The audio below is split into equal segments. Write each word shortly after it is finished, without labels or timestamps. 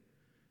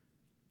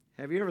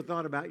Have you ever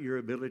thought about your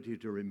ability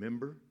to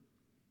remember?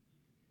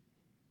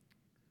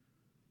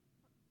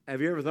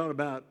 Have you ever thought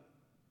about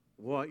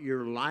what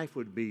your life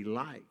would be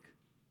like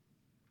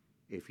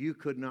if you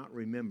could not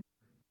remember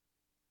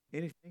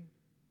anything?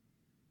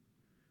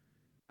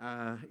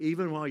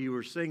 Even while you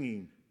were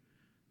singing,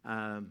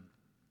 my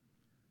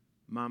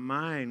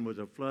mind was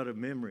a flood of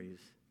memories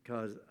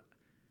because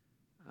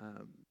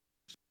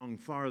song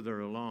farther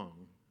along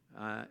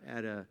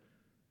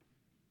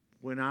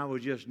when I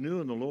was just new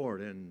in the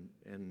Lord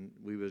and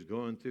we was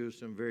going through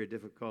some very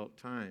difficult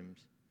times.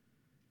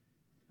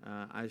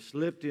 I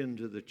slipped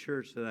into the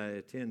church that I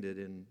attended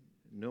and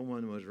no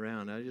one was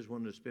around. I just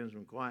wanted to spend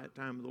some quiet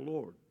time with the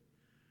Lord.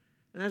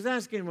 And I was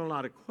asking him a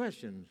lot of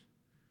questions.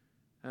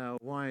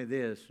 Why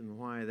this and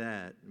why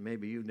that?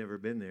 Maybe you've never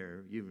been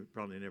there. You've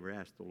probably never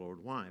asked the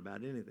Lord why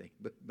about anything,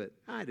 but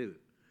I do.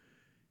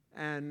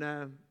 And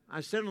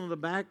I sat on the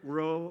back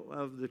row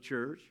of the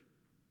church,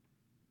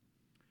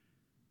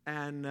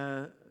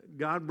 and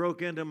God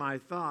broke into my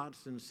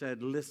thoughts and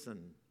said,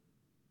 listen.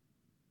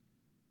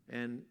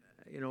 And,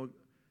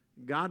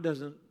 God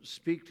doesn't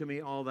speak to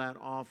me all that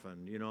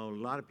often. A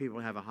lot of people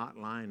have a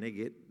hotline. They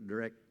get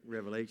direct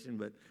revelation,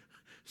 but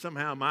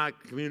somehow my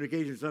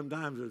communication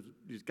sometimes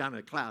is kind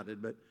of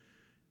clouded. But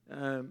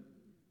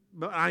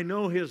I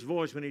know his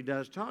voice when he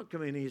does talk to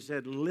me, and he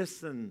said,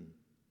 listen.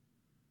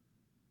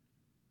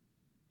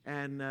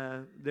 And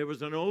there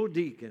was an old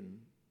deacon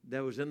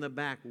that was in the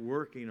back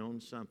working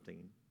on something.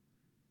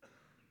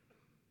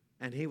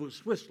 And he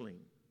was whistling.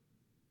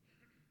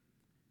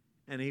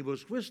 And he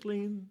was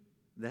whistling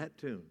that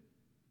tune.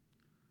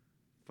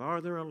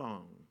 Farther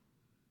along,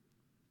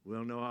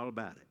 we'll know all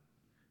about it.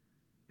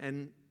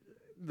 And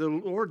the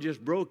Lord just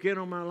broke in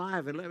on my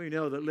life and let me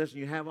know that, listen,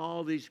 you have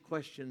all these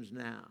questions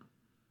now.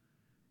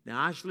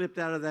 Now, I slipped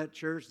out of that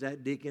church.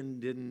 That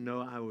deacon didn't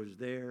know I was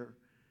there.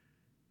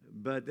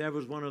 But that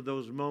was one of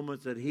those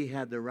moments that he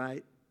had the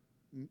right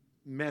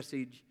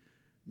message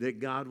that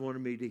God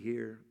wanted me to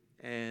hear.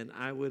 And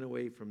I went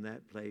away from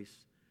that place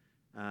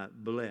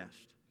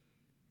blessed.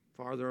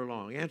 Farther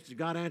along.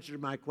 God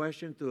answered my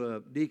question through a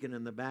deacon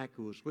in the back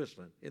who was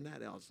whistling. Isn't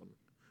that awesome?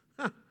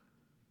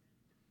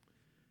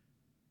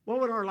 What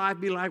would our life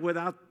be like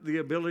without the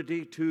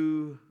ability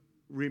to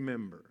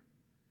remember?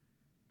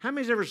 How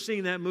many's ever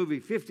seen that movie,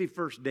 50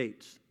 First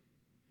Dates?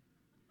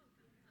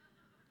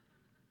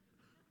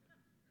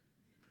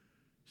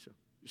 So,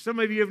 some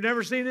of you have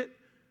never seen it?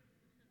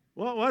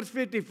 Well, what's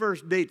 50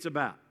 First Dates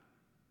about?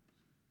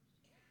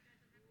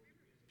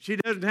 She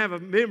doesn't have a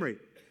memory.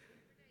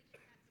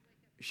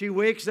 She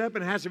wakes up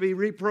and has to be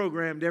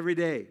reprogrammed every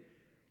day.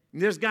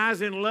 And this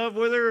guy's in love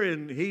with her,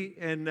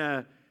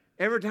 and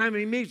every time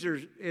he meets her,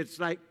 it's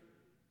like,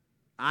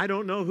 I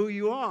don't know who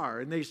you are.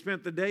 And they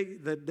spent the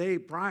day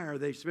prior,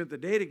 they spent the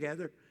day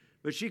together,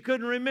 but she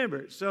couldn't remember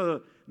it.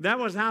 So that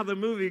was how the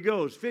movie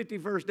goes, 50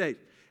 First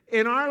Dates.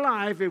 In our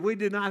life, if we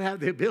did not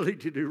have the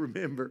ability to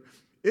remember,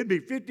 it'd be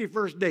 50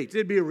 First Dates.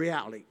 It'd be a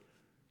reality.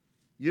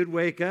 You'd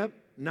wake up,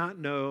 not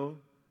know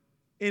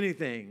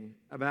anything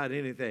about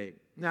anything.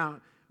 Now,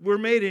 we're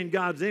made in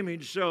God's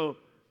image, so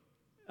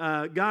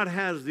God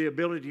has the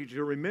ability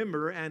to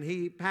remember, and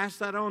he passed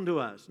that on to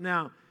us.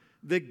 Now,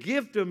 the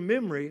gift of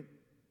memory,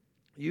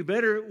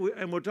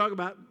 and we'll talk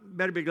about,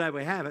 better be glad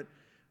we have it,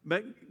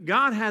 but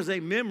God has a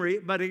memory,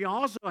 but he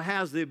also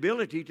has the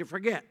ability to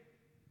forget.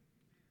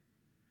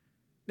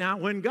 Now,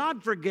 when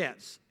God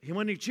forgets,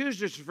 when he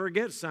chooses to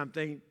forget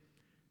something,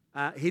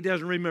 he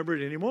doesn't remember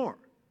it anymore.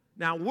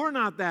 Now, we're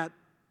not that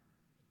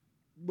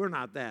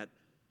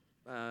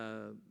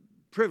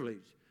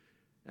privileged.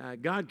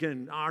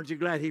 Aren't you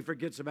glad he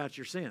forgets about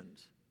your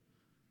sins?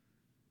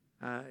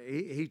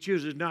 He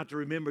chooses not to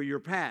remember your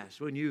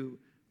past. When you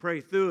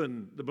pray through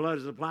and the blood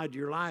is applied to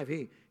your life,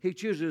 he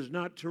chooses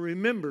not to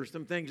remember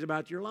some things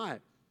about your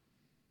life.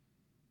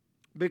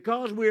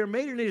 Because we are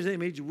made in his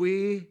image,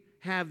 we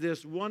have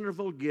this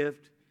wonderful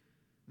gift,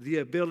 the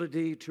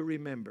ability to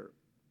remember.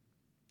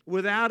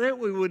 Without it,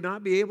 we would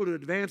not be able to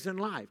advance in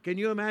life. Can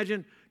you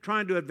imagine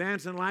trying to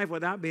advance in life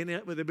without being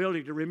with the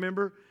ability to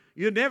remember?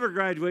 You'd never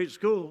graduate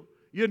school.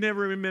 You'd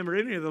never remember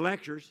any of the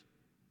lectures.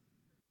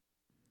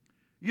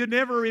 You'd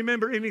never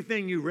remember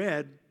anything you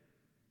read.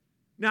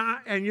 Now,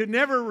 and you'd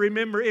never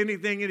remember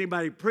anything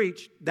anybody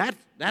preached.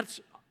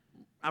 That's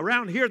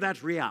around here,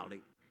 that's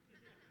reality.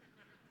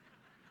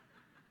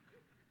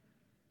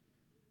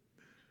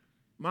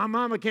 My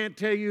mama can't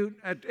tell you,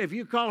 if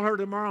you call her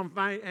tomorrow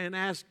and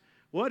ask,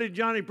 what did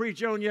Johnny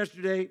preach on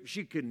yesterday?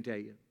 She couldn't tell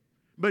you.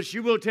 But she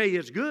will tell you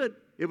it's good.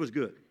 It was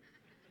good.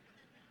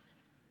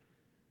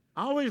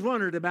 I always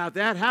wondered about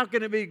that. How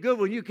can it be good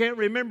when you can't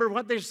remember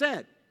what they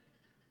said?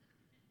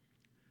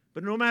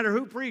 But no matter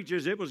who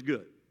preaches, it was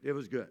good. It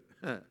was good.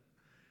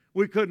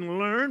 We couldn't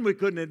learn. We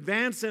couldn't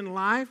advance in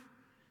life.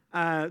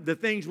 The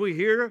things we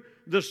hear,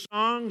 the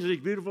songs,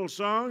 these beautiful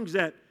songs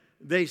that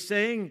they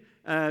sing,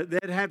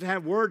 they'd have to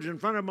have words in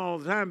front of them all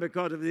the time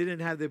because if they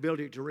didn't have the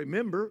ability to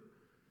remember.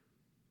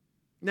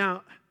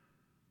 Now,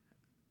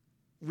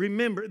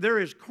 remember, there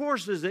is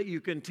courses that you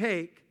can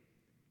take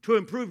to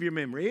improve your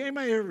memory.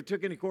 Anybody ever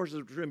took any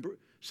courses to improve?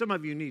 Some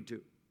of you need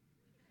to.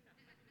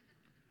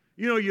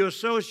 You know, you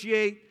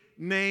associate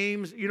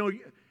names. You know,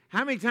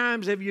 how many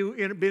times have you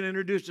been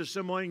introduced to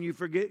someone and you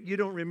forget, you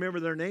don't remember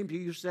their name till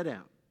you sit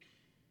down?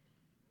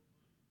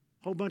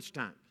 A whole bunch of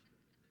times.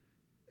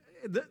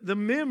 The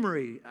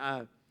memory,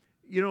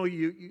 you know,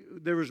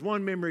 there was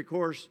one memory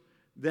course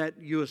that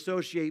you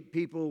associate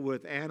people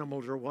with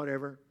animals or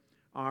whatever,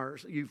 or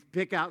you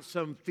pick out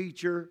some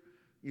feature,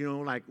 you know,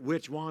 like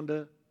Witch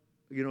Wanda,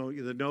 you know,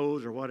 the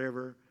nose or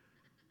whatever.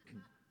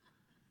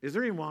 Is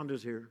there any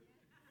Wandas here?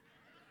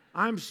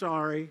 I'm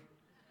sorry.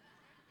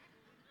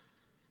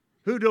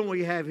 Who don't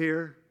we have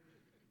here?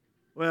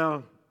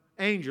 Well,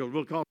 Angel,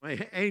 we'll call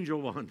him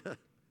Angel Wanda.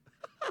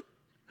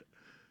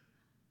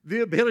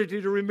 The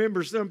ability to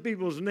remember some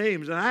people's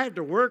names, and I have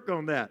to work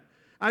on that.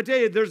 I tell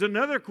you, there's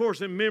another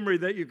course in memory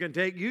that you can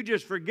take. You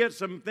just forget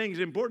some things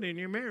important in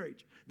your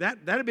marriage.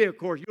 That'd be a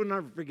course. You'll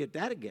never forget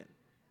that again.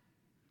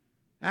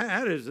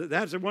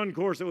 That's the one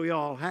course that we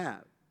all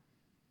have.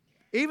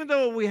 Even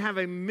though we have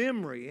a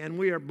memory and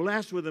we are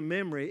blessed with a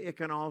memory, it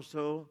can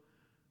also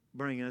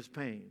bring us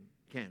pain,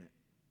 can it?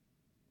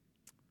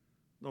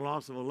 The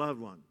loss of a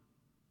loved one,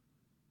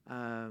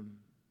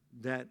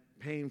 that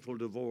painful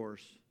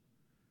divorce,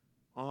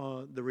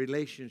 the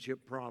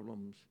relationship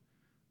problems,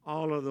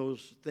 all of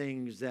those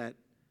things that,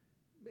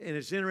 and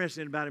it's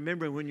interesting about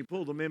remembering when you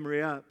pull the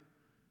memory up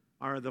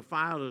or the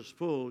file is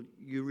full,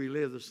 you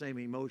relive the same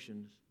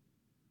emotions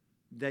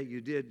that you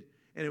did.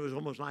 And it was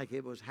almost like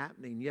it was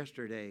happening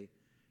yesterday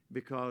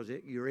because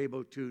you're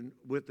able to,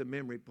 with the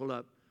memory, pull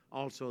up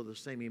also the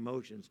same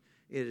emotions.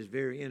 It is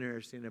very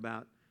interesting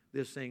about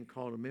this thing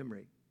called a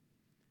memory.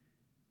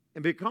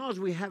 And because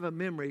we have a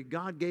memory,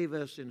 God gave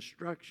us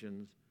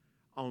instructions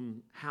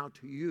on how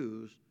to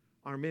use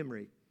our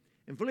memory.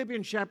 In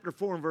Philippians chapter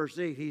 4 and verse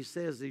 8, he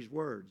says these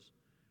words,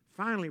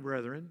 "Finally,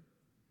 brethren,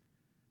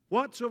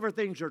 whatsoever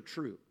things are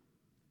true,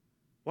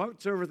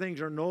 whatsoever things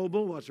are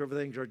noble, whatsoever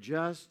things are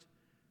just,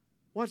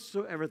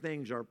 whatsoever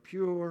things are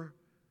pure,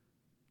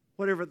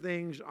 whatever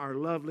things are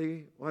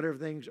lovely, whatever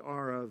things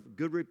are of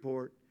good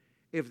report,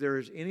 if there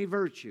is any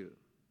virtue,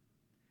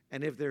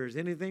 and if there is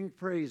anything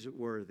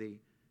praiseworthy,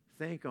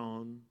 think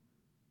on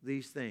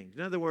these things."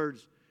 In other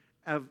words,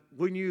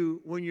 when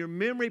your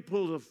memory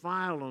pulls a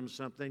file on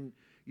something,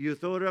 you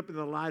throw it up in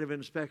the light of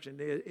inspection.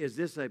 Is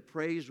this a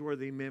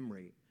praiseworthy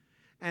memory?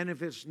 And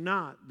if it's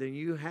not, then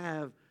you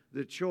have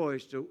the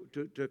choice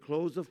to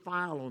close the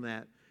file on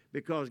that,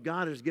 because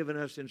God has given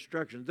us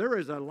instructions. There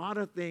is a lot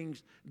of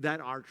things that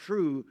are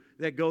true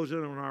that goes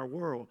on in our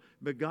world,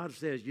 but God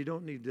says you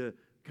don't need to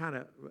kind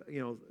of,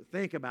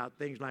 think about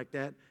things like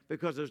that,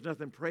 because there's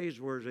nothing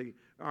praiseworthy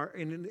or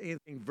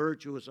anything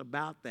virtuous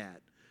about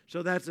that.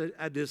 So that's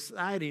a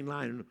deciding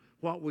line in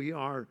what we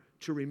are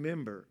to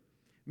remember.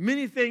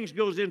 Many things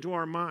goes into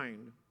our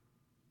mind.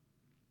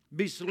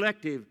 Be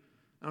selective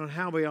on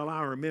how we allow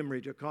our memory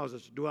to cause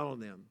us to dwell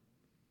on them.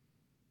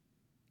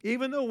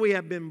 Even though we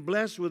have been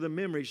blessed with a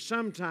memory,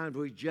 sometimes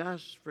we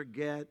just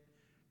forget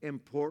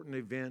important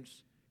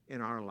events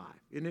in our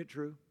life. Isn't it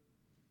true?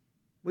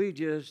 We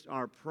just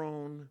are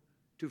prone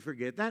to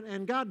forget that,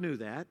 and God knew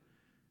that.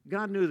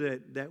 God knew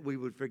that we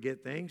would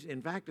forget things.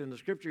 In fact, in the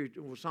scripture,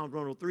 Psalm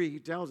 103, he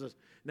tells us,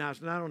 now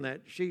it's not on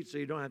that sheet, so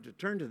you don't have to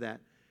turn to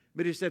that,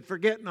 but he said,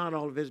 "Forget not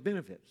all of his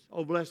benefits.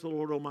 Oh, bless the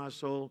Lord, O my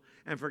soul,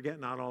 and forget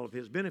not all of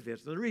his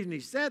benefits." And the reason he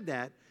said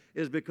that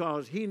is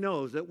because he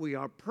knows that we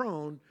are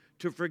prone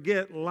to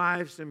forget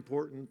life's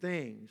important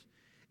things.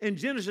 In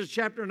Genesis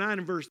chapter 9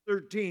 and verse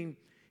 13,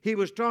 he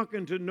was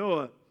talking to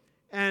Noah,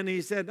 and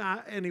he said,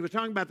 and he was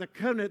talking about the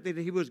covenant that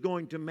he was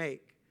going to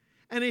make.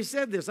 And he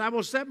said this, "I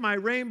will set my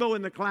rainbow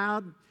in the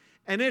cloud,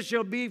 and it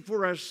shall be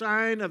for a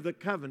sign of the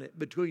covenant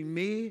between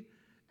me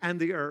and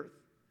the earth."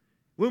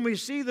 When we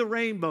see the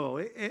rainbow,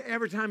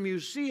 every time you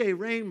see a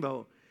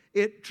rainbow,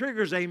 it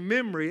triggers a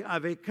memory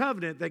of a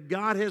covenant that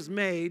God has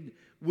made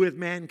with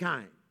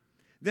mankind,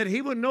 that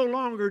he would no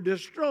longer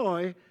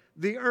destroy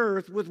the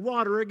earth with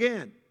water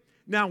again.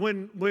 Now,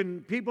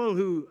 when people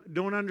who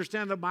don't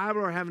understand the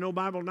Bible or have no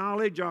Bible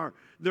knowledge, or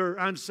they're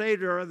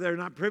unsaved, or they're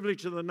not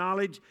privileged to the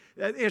knowledge,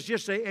 it's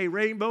just a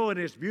rainbow, and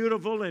it's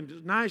beautiful and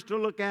it's nice to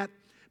look at.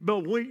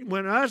 But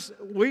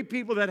we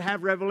people that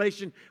have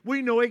revelation,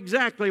 we know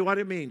exactly what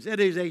it means.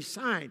 It is a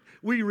sign.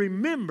 We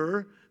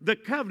remember the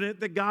covenant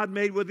that God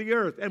made with the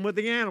earth and with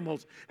the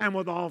animals and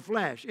with all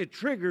flesh. It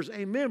triggers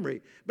a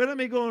memory. But let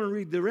me go on and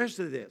read the rest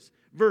of this.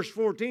 Verse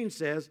 14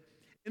 says,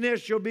 "And it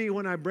shall be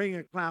when I bring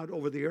a cloud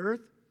over the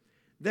earth,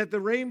 that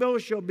the rainbow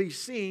shall be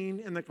seen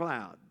in the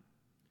cloud.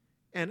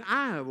 And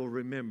I will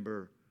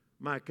remember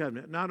my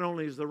covenant." Not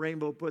only is the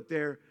rainbow put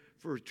there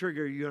for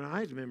trigger you and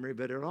I's memory,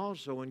 but it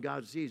also, when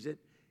God sees it,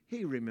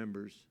 he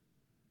remembers.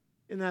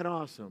 Isn't that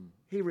awesome?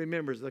 He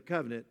remembers the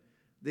covenant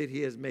that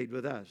he has made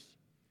with us.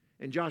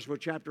 In Joshua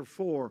chapter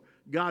 4,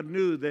 God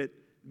knew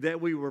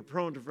that we were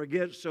prone to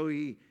forget, so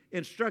he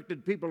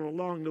instructed people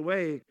along the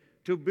way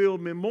to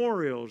build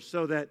memorials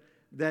so that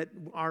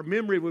our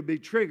memory would be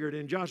triggered.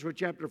 In Joshua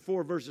chapter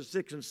 4, verses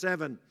 6 and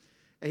 7,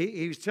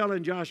 he was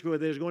telling Joshua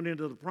they was going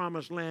into the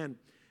promised land,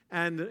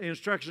 and the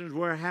instructions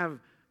were have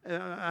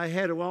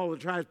ahead of all the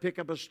tribes pick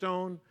up a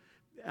stone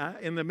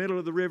in the middle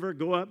of the river,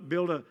 go up,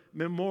 build a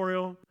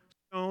memorial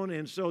stone.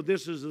 And so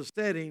this is the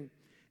setting,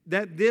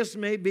 that this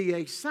may be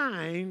a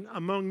sign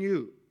among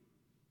you.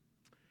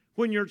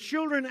 When your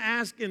children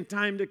ask in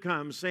time to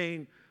come,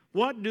 saying,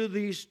 what do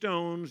these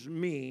stones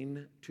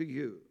mean to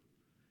you?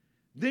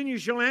 Then you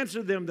shall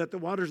answer them that the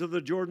waters of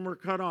the Jordan were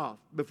cut off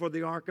before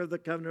the ark of the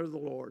covenant of the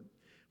Lord,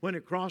 when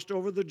it crossed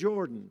over the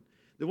Jordan.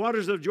 The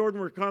waters of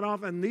Jordan were cut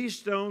off, and these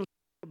stones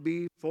will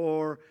be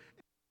for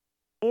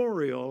a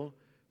memorial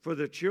for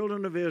the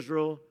children of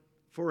Israel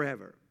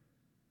forever.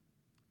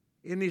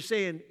 And he's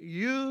saying,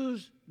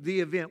 use the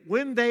event.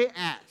 When they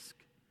ask,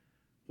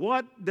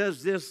 what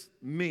does this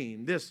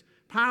mean? This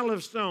pile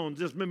of stones,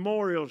 this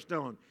memorial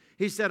stone.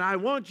 He said, I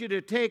want you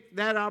to take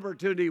that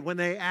opportunity when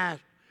they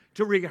ask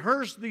to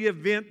rehearse the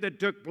event that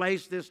took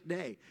place this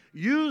day.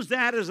 Use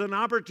that as an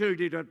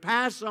opportunity to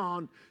pass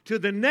on to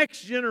the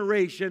next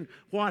generation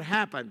what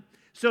happened,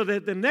 so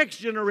that the next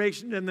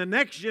generation and the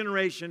next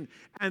generation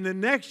and the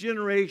next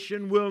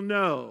generation will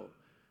know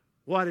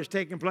what has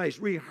taken place.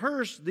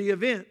 Rehearse the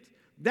event.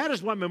 That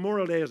is what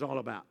Memorial Day is all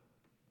about.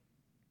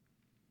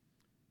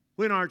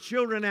 When our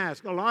children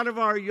ask, a lot of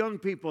our young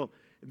people,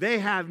 they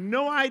have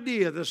no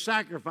idea the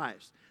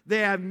sacrifice. They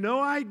have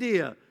no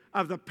idea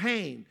of the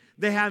pain.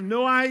 They have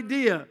no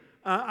idea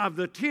of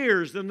the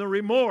tears and the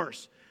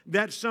remorse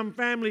that some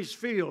families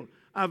feel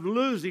of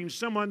losing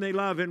someone they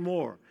love in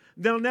war.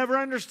 They'll never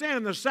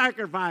understand the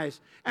sacrifice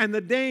and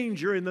the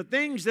danger and the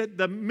things that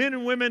the men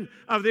and women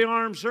of the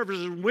armed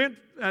services went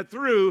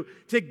through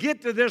to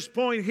get to this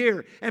point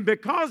here. And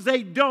because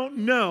they don't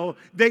know,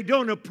 they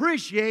don't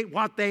appreciate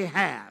what they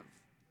have.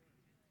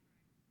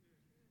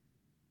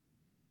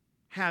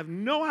 Have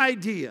no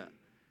idea.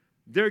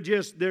 They're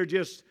just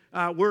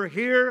we're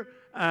here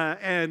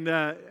and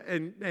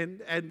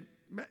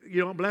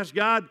you know, bless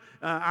God,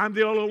 I'm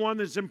the only one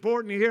that's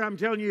important here. I'm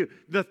telling you,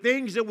 the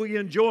things that we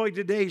enjoy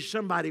today,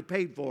 somebody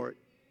paid for it.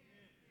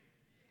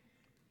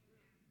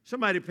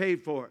 Somebody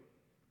paid for it.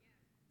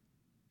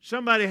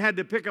 Somebody had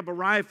to pick up a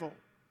rifle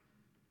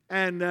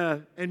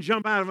and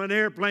jump out of an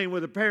airplane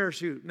with a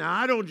parachute. Now,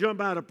 I don't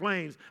jump out of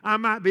planes. I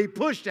might be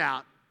pushed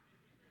out.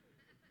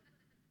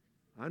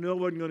 I knew I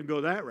wasn't going to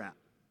go that route.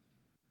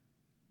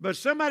 But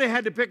somebody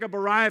had to pick up a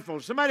rifle,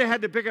 somebody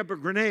had to pick up a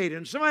grenade,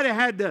 and somebody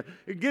had to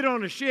get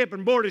on a ship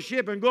and board a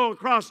ship and go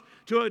across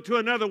to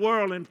another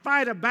world and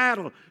fight a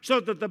battle so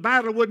that the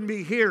battle wouldn't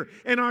be here.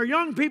 And our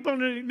young people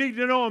need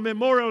to know on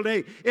Memorial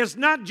Day, it's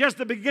not just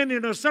the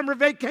beginning of summer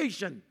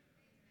vacation.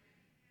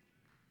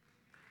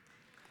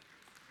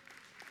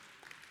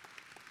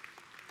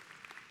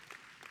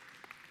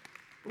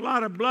 A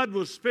lot of blood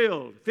was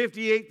spilled.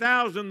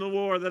 58,000 the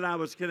war that I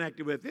was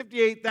connected with.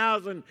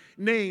 58,000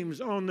 names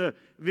on the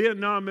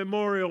Vietnam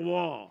Memorial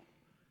Wall.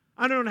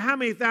 I don't know how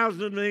many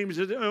thousands of names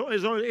is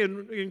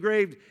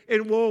engraved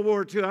in World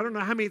War II. I don't know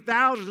how many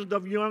thousands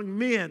of young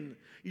men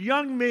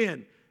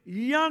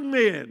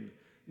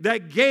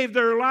that gave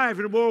their life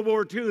in World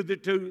War II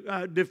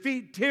to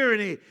defeat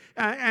tyranny.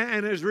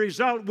 And as a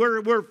result,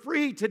 we're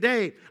free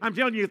today. I'm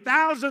telling you,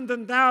 thousands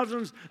and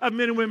thousands of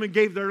men and women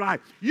gave their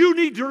life. You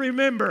need to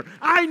remember.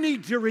 I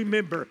need to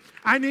remember.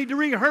 I need to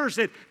rehearse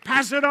it.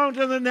 Pass it on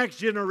to the next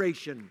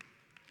generation.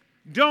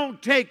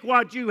 Don't take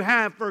what you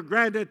have for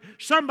granted.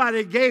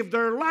 Somebody gave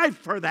their life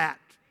for that.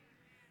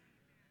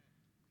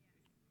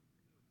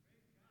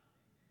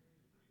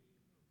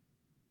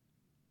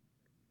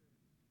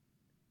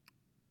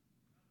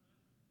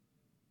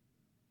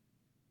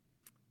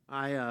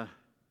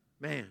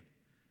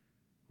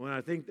 When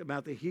I think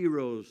about the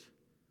heroes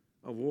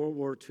of World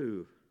War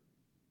II,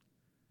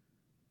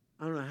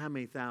 I don't know how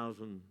many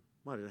thousand,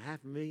 what is it,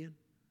 500,000?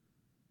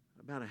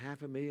 About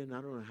 500,000.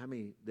 I don't know how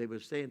many, they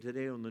were saying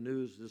today on the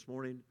news this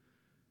morning,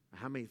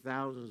 how many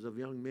thousands of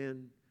young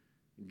men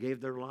gave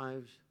their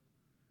lives.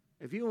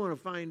 If you want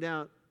to find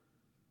out,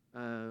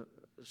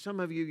 some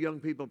of you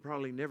young people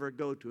probably never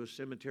go to a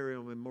cemetery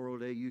on Memorial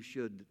Day. You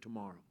should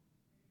tomorrow.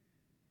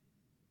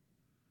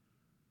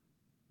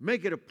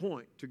 Make it a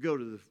point to go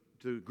to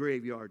the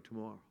graveyard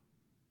tomorrow.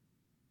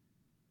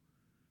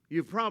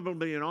 You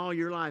probably in all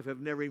your life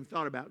have never even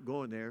thought about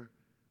going there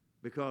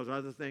because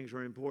other things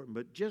are important.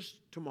 But just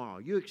tomorrow,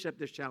 you accept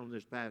this challenge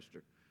as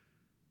pastor.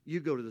 You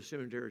go to the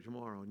cemetery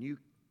tomorrow and you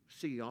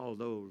see all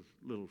those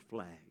little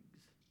flags.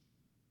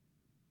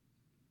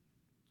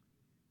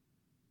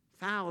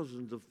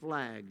 Thousands of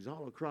flags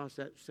all across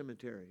that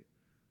cemetery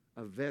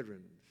of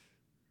veterans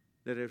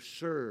that have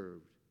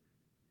served,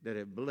 that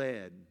have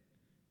bled,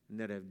 and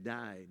that have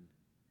died,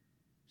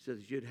 so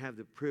that you'd have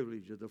the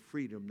privilege of the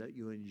freedom that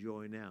you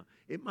enjoy now.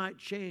 It might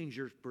change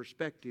your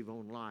perspective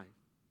on life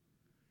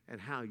and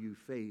how you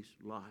face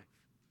life.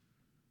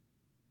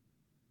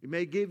 It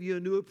may give you a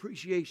new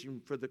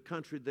appreciation for the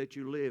country that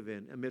you live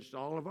in amidst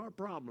all of our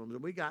problems,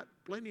 and we got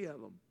plenty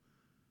of them.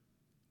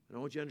 And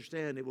I want you to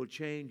understand it will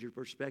change your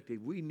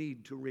perspective. We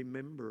need to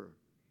remember.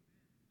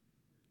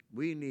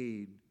 We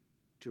need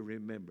to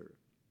remember.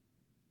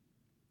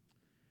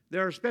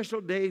 There are special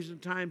days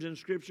and times in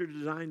Scripture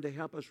designed to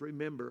help us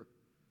remember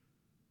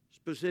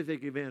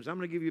specific events. I'm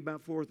going to give you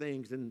about 4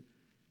 things, and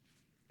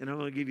I'm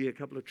going to give you a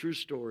couple of true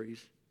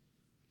stories.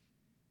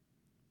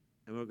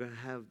 And we're going to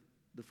have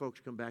the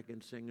folks come back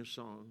and sing a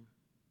song.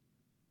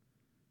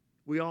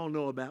 We all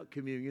know about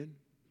communion.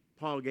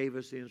 Paul gave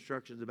us the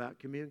instructions about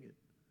communion.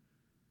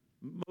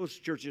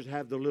 Most churches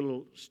have the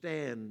little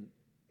stand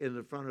in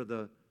the front of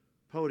the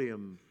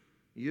podium.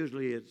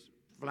 Usually it's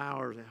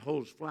flowers, it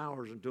holds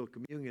flowers until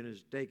communion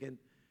is taken,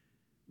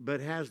 but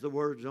has the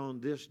words on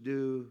this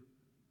do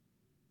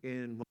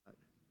in what?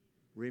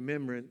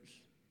 Remembrance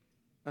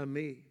of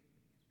me.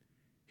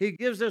 He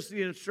gives us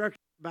the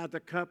instructions about the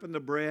cup and the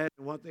bread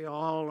and what they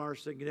all are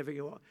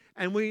significant.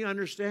 And we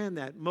understand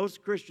that.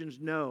 Most Christians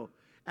know,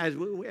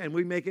 and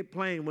we make it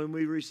plain when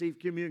we receive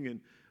communion,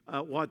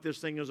 what this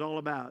thing is all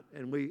about.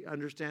 And we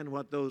understand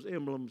what those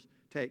emblems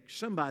take.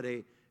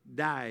 Somebody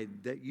died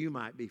that you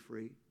might be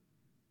free.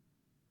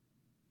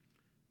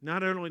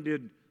 Not only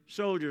did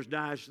soldiers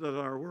die so that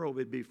our world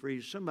would be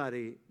free,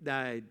 somebody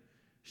died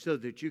so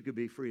that you could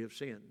be free of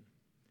sin.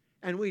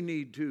 And we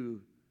need to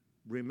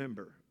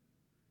remember.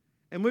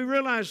 And we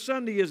realize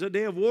Sunday is a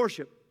day of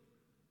worship,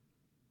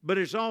 but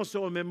it's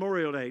also a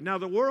memorial day. Now,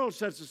 the world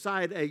sets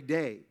aside a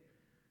day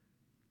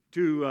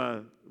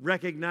to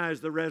recognize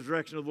the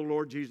resurrection of the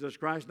Lord Jesus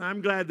Christ, and I'm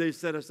glad they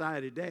set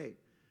aside a day.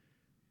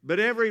 But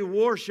every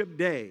worship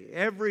day,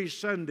 every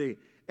Sunday,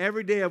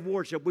 every day of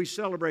worship, we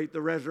celebrate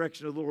the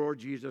resurrection of the Lord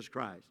Jesus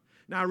Christ.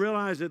 Now, I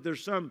realize that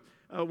there's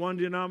one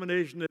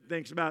denomination that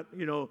thinks about,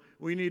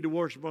 we need to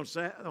worship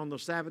on the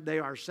Sabbath day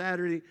or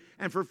Saturday.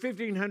 And for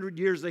 1,500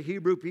 years, the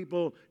Hebrew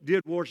people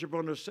did worship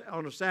on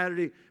a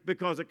Saturday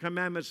because the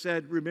commandment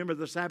said, remember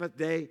the Sabbath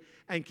day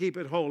and keep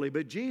it holy.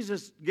 But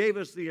Jesus gave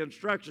us the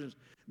instructions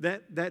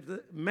that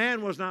the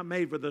man was not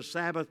made for the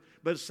Sabbath,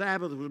 but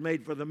Sabbath was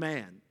made for the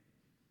man.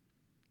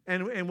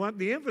 And what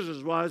the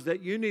emphasis was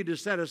that you need to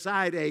set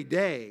aside a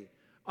day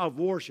of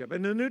worship.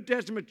 In the New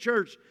Testament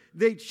church,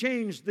 they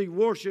changed the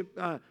worship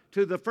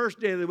to the first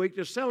day of the week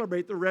to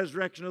celebrate the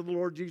resurrection of the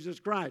Lord Jesus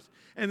Christ.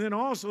 And then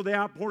also the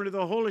outpouring of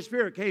the Holy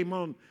Spirit came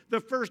on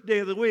the first day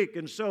of the week.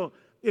 And so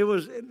it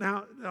was,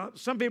 now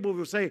some people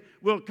will say,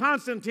 well,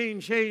 Constantine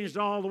changed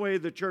all the way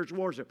the church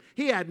worship.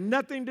 He had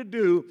nothing to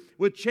do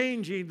with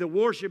changing the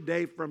worship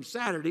day from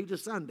Saturday to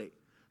Sunday.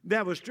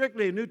 That was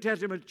strictly a New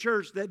Testament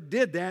church that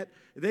did that.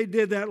 They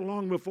did that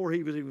long before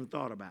he was even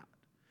thought about.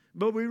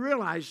 But we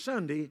realize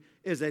Sunday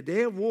is a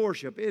day of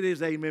worship. It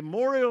is a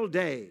memorial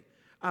day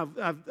of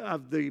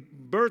the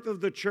birth of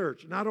the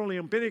church, not only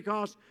on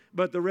Pentecost,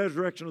 but the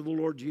resurrection of the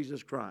Lord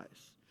Jesus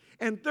Christ.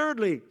 And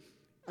thirdly,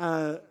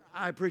 I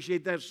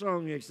appreciate that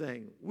song they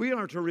sang. We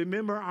are to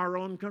remember our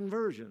own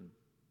conversion.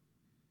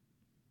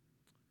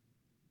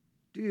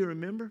 Do you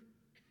remember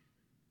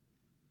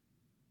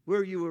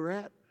where you were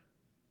at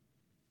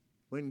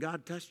when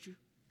God touched you?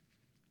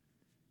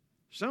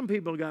 Some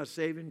people got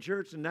saved in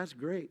church, and that's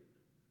great.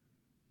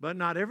 But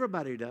not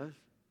everybody does.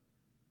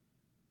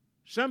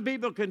 Some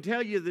people can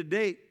tell you the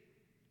date,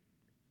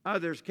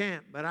 others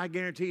can't, but I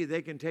guarantee you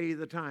they can tell you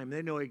the time.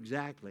 They know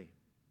exactly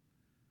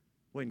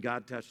when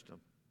God touched them.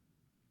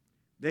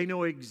 They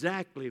know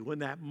exactly when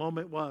that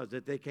moment was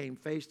that they came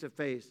face to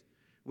face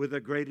with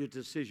the greatest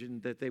decision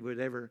that they would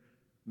ever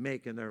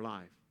make in their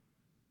life.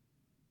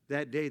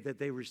 That day that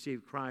they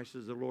received Christ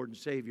as the Lord and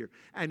Savior.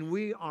 And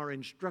we are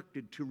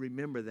instructed to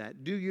remember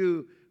that. Do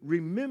you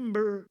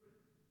remember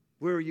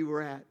where you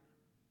were at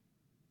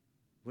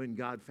when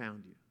God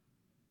found you?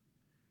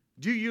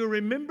 Do you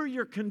remember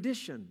your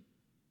condition?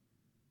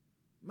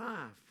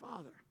 My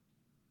Father.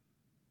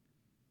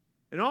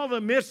 In all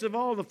the midst of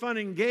all the fun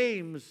and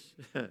games,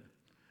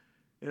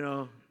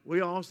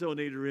 we also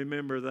need to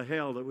remember the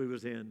hell that we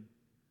was in.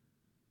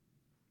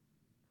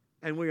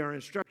 And we are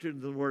instructed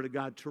in the Word of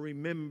God to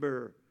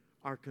remember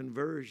our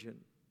conversion.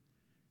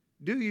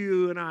 Do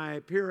you and I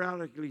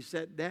periodically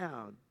sit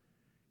down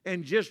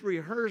and just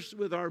rehearse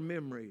with our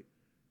memory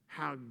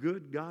how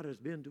good God has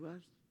been to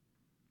us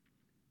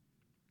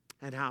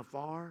and how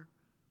far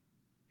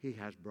He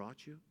has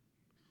brought you?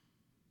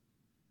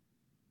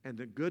 And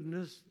the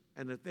goodness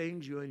and the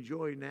things you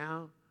enjoy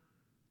now,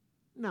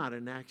 not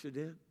an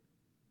accident.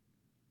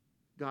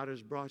 God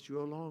has brought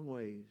you a long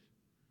ways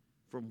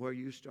from where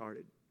you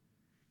started.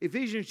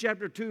 Ephesians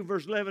chapter 2,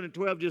 verse 11 and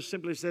 12 just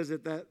simply says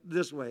it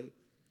this way.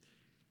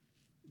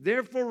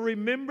 Therefore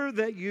remember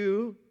that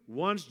you,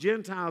 once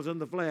Gentiles in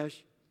the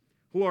flesh,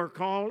 who are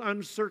called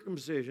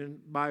uncircumcision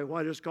by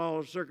what is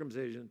called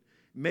circumcision,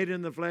 made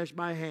in the flesh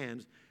by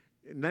hands.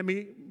 And let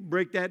me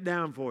break that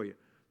down for you.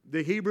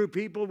 The Hebrew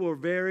people were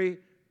very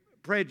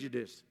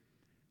prejudiced.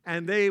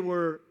 And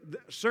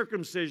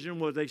circumcision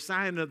was a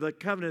sign of the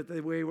covenant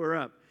that we were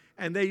up.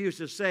 And they used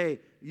to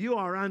say, you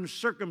are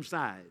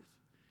uncircumcised.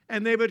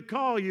 And they would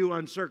call you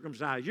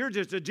uncircumcised. You're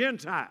just a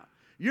Gentile.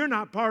 You're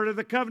not part of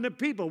the covenant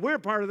people. We're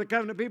part of the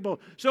covenant people.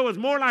 So it was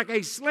more like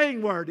a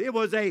slang word. It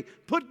was a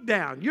put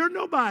down. You're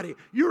nobody.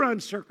 You're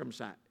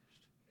uncircumcised.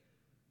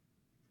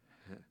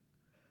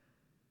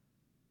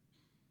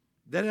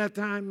 At that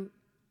time,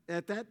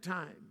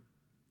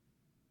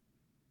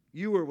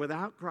 You were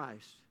without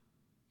Christ,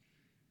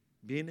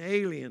 being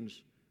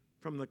aliens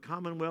from the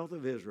commonwealth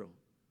of Israel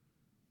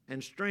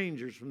and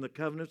strangers from the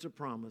covenants of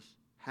promise,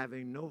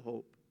 having no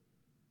hope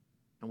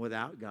and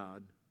without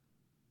God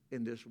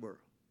in this world.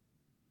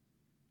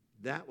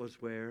 That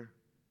was where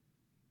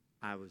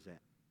I was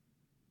at.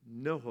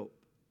 No hope.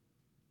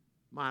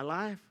 My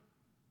life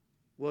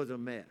was a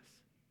mess.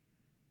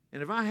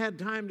 And if I had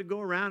time to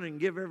go around and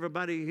give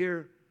everybody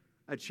here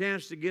a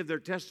chance to give their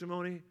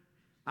testimony,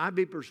 I'd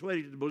be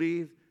persuaded to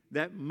believe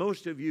that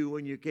most of you,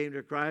 when you came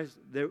to Christ,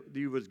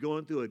 you was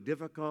going through a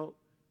difficult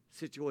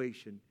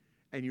situation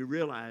and you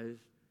realized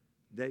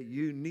that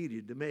you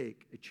needed to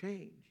make a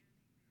change.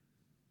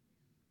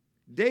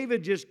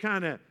 David just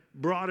kind of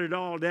brought it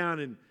all down,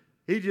 and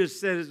he just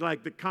said it's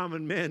like the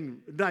common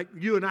men, like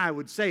you and I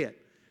would say it.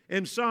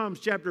 In Psalms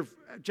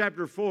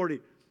chapter 40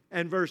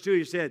 and verse 2,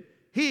 he said,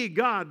 He,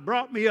 God,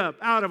 brought me up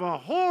out of a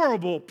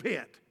horrible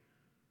pit.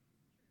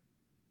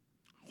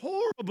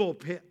 Horrible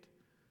pit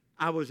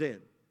I was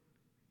in.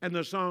 And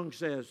the song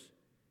says,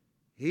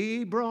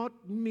 He brought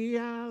me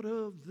out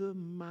of the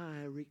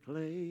miry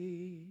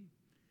clay.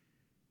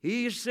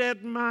 He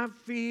set my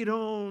feet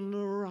on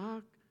the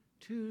rock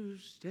to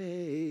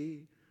stay.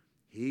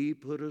 He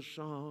put a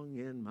song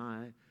in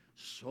my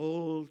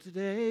soul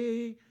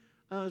today,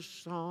 a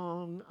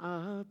song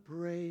of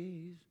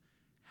praise.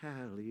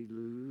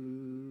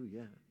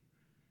 Hallelujah.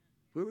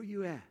 Where were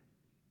you at?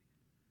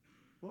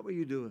 What were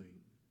you doing?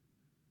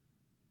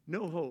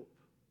 No hope.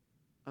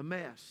 A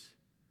mess.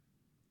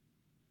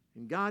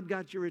 And God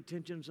got your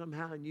attention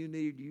somehow, and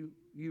you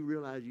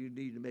realize you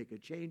need to make a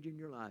change in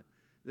your life.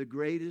 The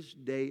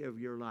greatest day of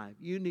your life.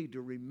 You need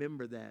to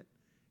remember that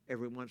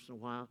every once in a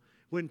while.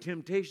 When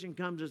temptation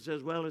comes and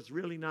says, well, it's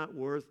really not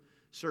worth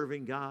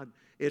serving God.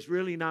 It's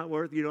really not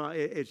worth,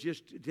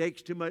 it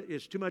takes too much.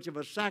 It's too much of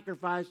a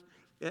sacrifice.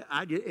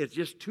 It's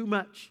just too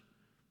much.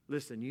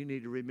 Listen, you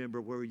need to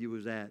remember where you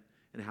was at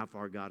and how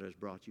far God has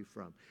brought you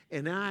from.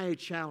 And I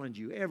challenge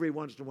you every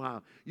once in a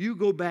while, you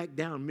go back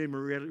down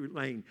memory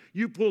lane.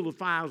 You pull the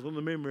files on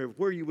the memory of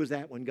where you was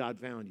at when God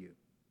found you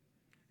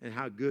and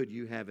how good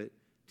you have it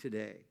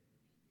today.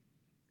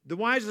 The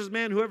wisest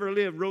man who ever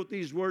lived wrote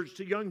these words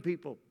to young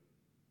people.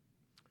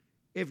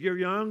 If you're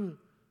young,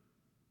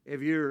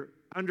 if you're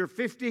under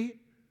 50,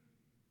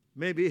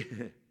 maybe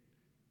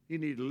you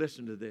need to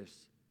listen to this.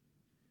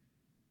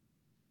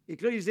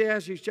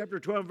 Ecclesiastes chapter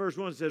 12, verse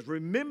 1 says,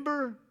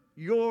 Remember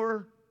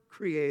your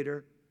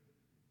Creator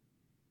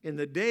in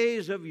the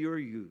days of your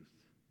youth.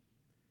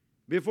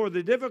 Before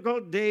the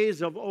difficult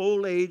days of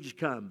old age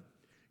come,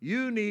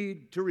 you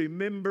need to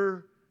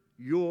remember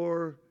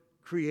your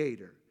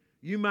Creator.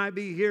 You might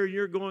be here and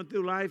you're going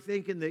through life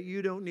thinking that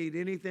you don't need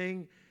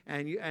anything,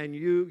 and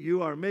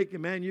you are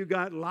making, man, you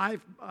got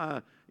life,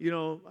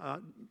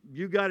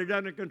 you got it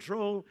under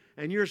control,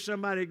 and you're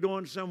somebody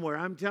going somewhere.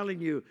 I'm telling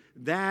you,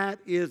 that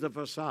is a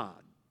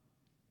facade.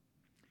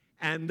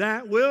 And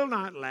that will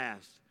not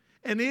last.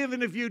 And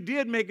even if you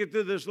did make it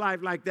through this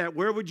life like that,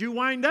 where would you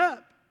wind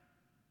up?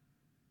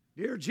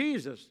 Dear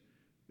Jesus,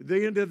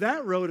 the end of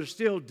that road is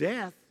still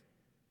death.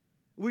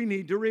 We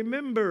need to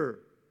remember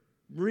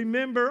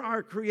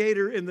our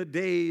Creator in the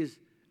days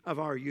of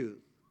our youth.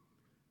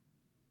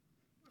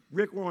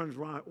 Rick Warren's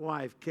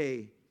wife,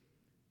 Kay,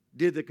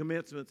 did the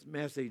commencement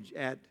message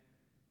at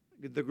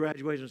the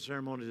graduation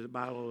ceremonies at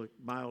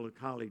Biola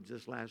College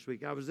this last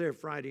week. I was there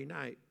Friday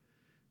night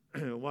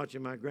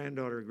watching my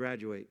granddaughter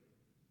graduate.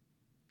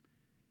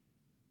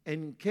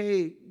 And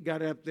Kay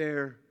got up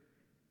there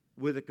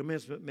with a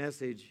commencement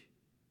message,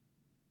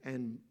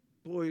 and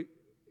boy,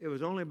 it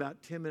was only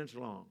about 10 minutes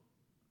long.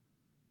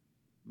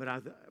 But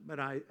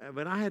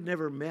I had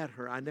never met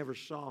her. I never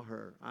saw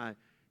her.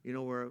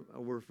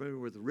 We're familiar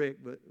with Rick,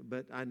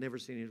 but I'd never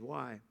seen his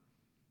wife.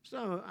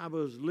 So I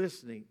was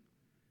listening.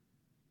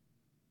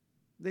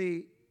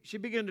 She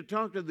began to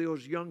talk to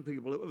those young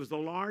people. It was the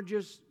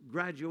largest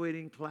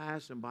graduating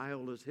class in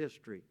Biola's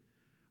history,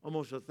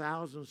 almost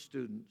 1,000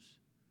 students.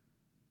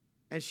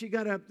 And she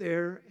got up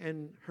there,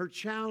 and her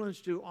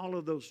challenge to all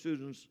of those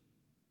students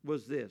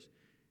was this.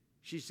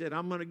 She said,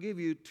 I'm going to give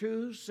you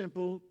 2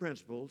 simple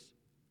principles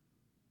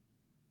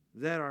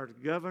that are to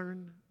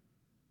govern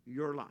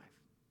your life.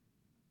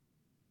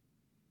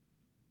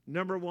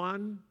 Number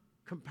 1,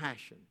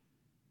 compassion.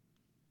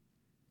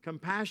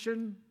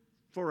 Compassion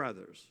for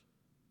others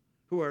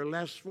who are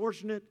less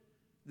fortunate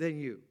than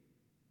you.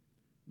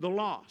 The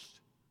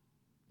lost,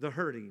 the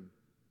hurting,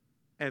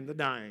 and the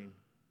dying.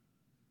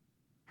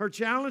 Her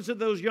challenge to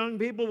those young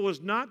people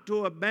was not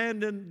to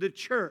abandon the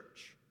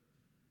church,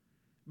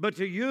 but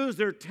to use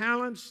their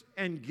talents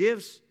and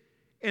gifts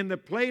in the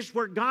place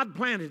where God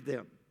planted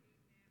them.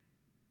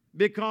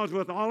 Because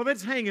with all of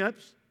its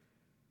hang-ups,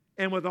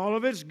 and with all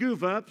of its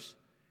goof-ups,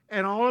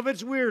 and all of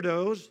its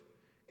weirdos,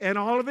 and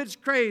all of its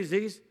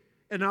crazies,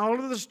 and all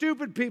of the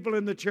stupid people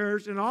in the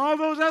church, and all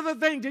those other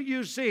things that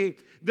you see,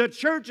 the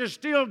church is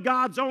still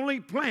God's only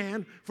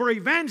plan for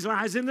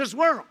evangelizing this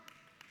world.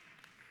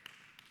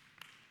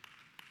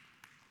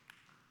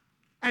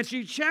 And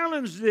she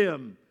challenged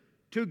them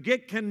to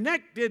get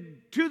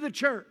connected to the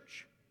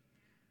church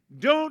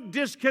Don't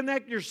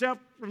disconnect yourself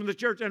from the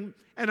church. And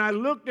I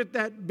looked at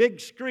that big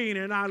screen,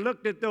 and I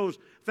looked at those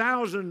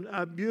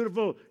 1,000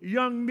 beautiful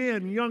young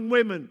men, young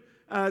women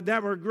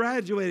that were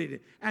graduating.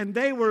 And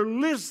they were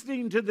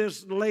listening to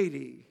this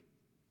lady,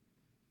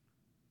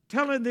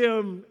 telling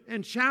them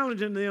and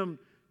challenging them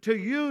to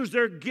use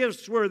their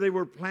gifts where they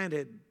were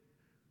planted.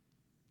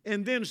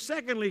 And then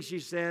secondly, she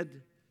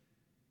said,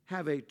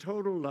 have a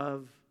total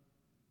love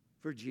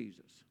for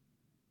Jesus.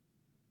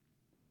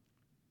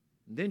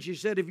 And then she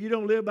said, if you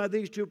don't live by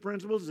these two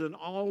principles, then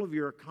all of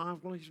your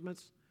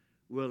accomplishments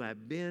will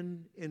have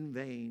been in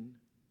vain.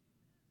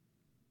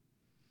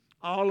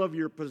 All of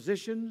your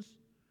positions,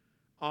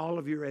 all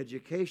of your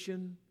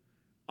education,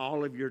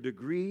 all of your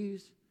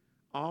degrees,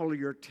 all of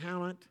your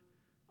talent,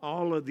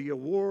 all of the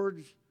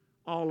awards,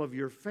 all of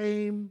your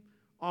fame,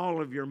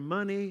 all of your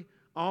money,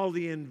 all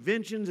the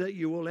inventions that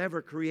you will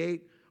ever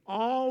create,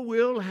 all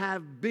will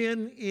have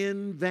been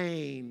in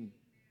vain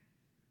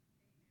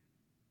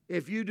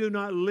if you do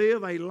not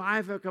live a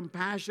life of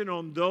compassion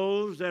on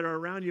those that are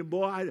around you.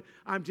 Boy,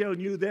 I'm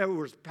telling you, there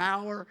was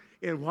power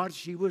in what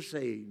she was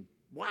saying.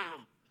 Wow.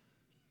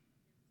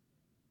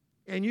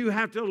 And you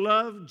have to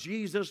love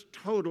Jesus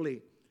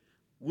totally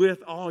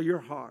with all your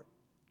heart.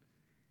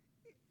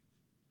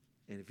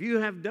 And if you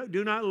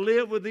do not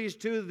live with these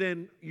two,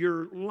 then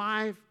your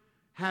life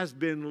has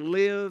been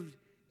lived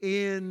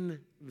in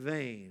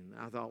vain.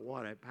 I thought,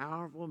 what a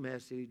powerful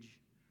message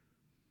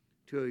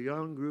to a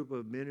young group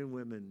of men and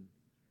women.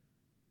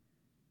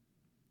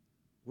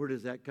 Where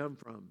does that come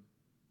from?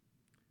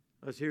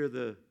 Let's hear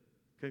the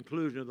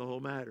conclusion of the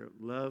whole matter.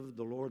 Love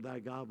the Lord thy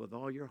God with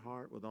all your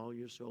heart, with all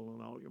your soul,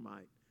 and all your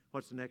might.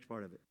 What's the next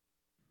part of it?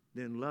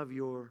 Then love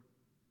your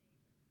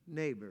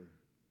neighbor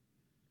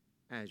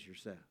as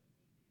yourself.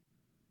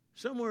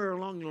 Somewhere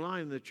along the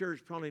line, the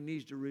church probably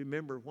needs to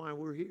remember why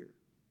we're here.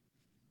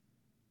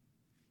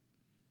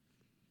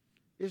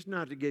 It's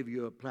not to give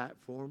you a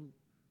platform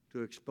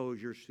to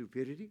expose your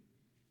stupidity.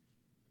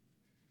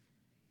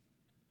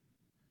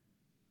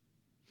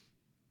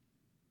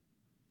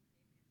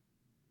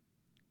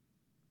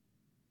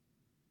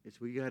 It's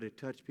we got to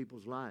touch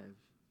people's lives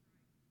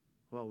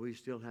while we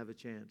still have a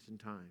chance in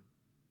time.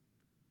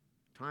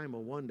 Time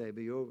will one day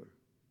be over.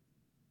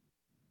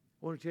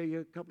 I want to tell you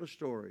a couple of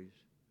stories.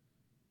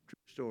 True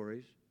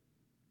stories.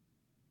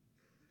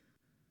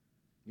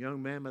 A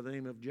young man by the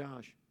name of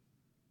Josh.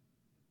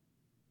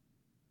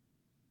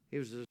 He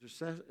was a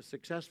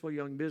successful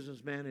young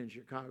businessman in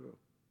Chicago.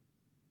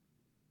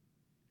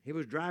 He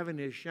was driving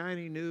his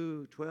shiny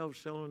new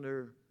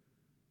 12-cylinder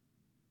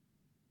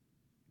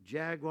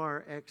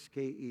Jaguar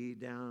XKE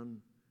down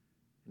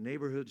a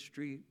neighborhood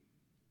street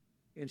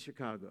in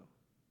Chicago.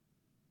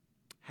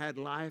 Had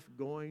life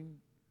going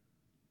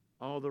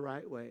all the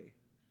right way.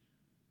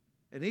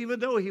 And even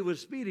though he was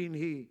speeding,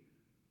 he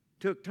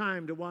took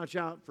time to watch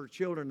out for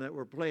children that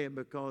were playing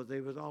because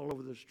they was all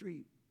over the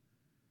street.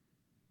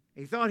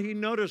 He thought he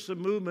noticed some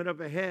movement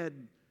up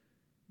ahead,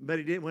 but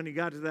he didn't. When he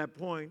got to that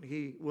point,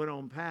 he went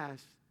on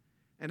past.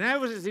 And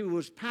as he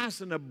was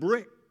passing, a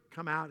brick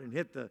come out and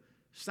hit the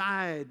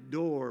side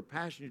door,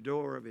 passenger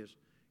door of his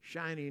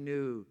shiny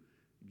new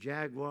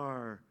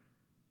Jaguar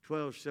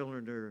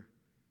 12-cylinder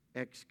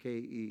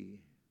XKE.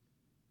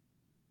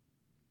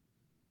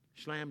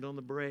 Slammed on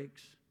the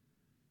brakes,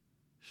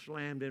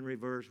 slammed in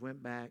reverse,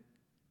 went back,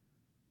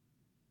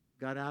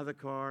 got out of the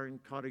car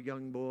and caught a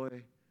young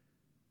boy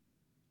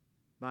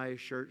by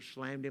his shirt,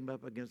 slammed him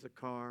up against the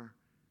car,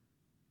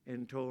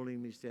 and told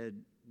him, he said,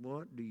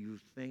 what do you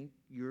think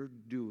you're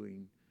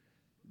doing?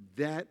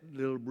 That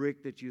little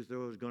brick that you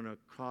throw is going to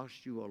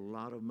cost you a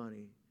lot of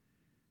money.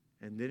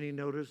 And then he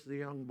noticed the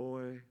young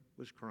boy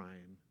was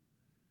crying.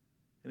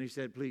 And he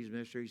said, please,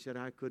 mister, he said,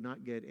 I could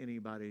not get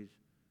anybody's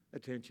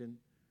attention.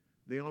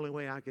 The only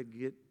way I could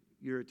get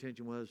your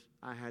attention was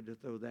I had to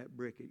throw that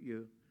brick at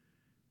you.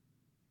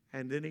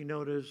 And then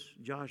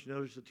Josh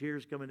noticed the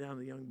tears coming down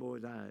the young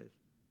boy's eyes.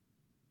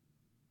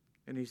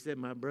 And he said,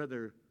 my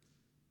brother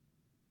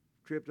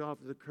tripped off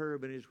the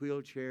curb in his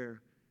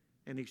wheelchair,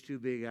 and he's too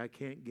big. I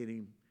can't get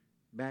him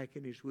back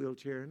in his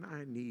wheelchair, and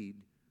I need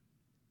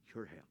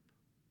your help.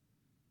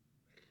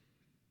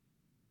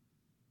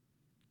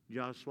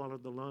 Josh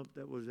swallowed the lump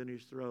that was in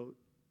his throat,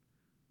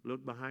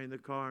 looked behind the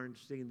car, and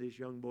seen this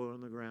young boy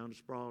on the ground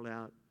sprawled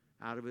out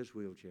of his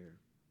wheelchair.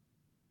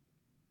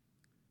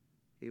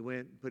 He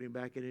went and put him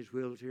back in his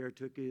wheelchair,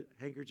 took a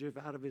handkerchief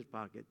out of his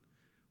pocket,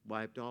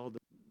 wiped all the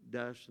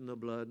dust and the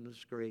blood and the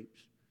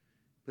scrapes,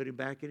 put him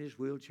back in his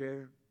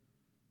wheelchair,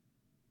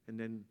 and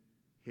then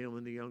him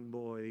and the young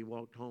boy, he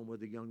walked home with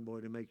the young boy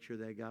to make sure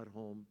they got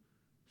home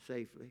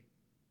safely.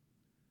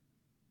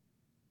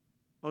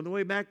 On the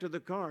way back to the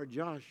car,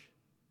 Josh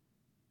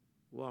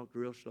walked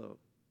real slow.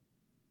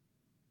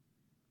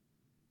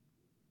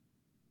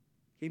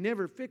 He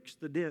never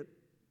fixed the dent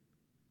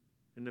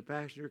in the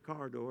passenger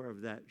car door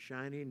of that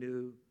shiny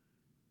new,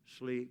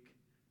 sleek,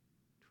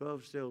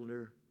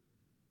 12-cylinder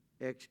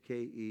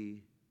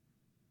XKE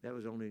that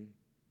was only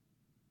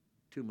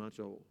 2 months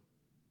old.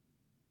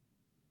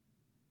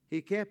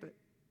 He kept it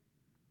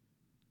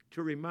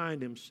to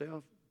remind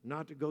himself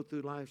not to go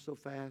through life so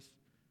fast,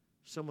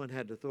 someone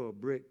had to throw a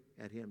brick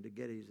at him to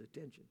get his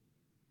attention.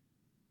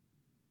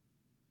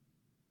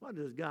 What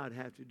does God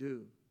have to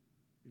do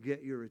to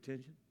get your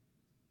attention?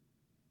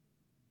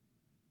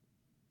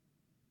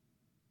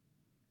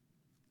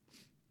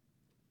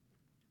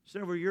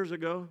 Several years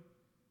ago,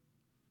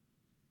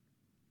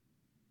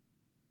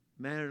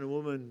 a man and a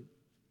woman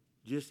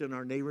just in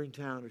our neighboring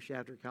town of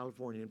Shafter,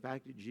 California, in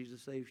fact, at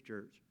Jesus Saves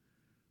Church,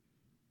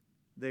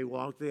 they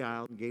walked the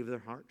aisle and gave their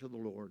heart to the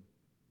Lord.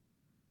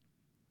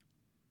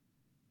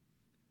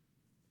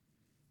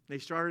 They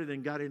started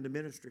and got into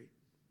ministry.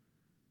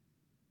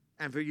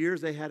 And for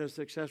years, they had a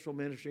successful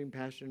ministry and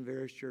pastor in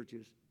various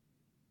churches.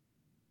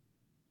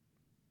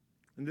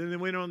 And then they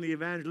went on the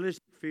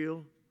evangelistic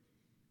field.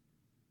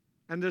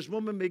 And this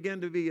woman began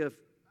to be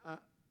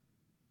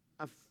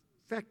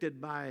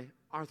affected by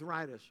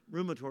arthritis,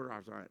 rheumatoid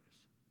arthritis.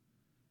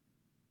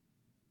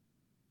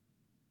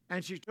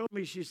 And she told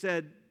me, she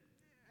said,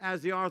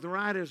 as the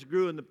arthritis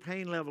grew and the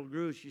pain level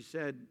grew, she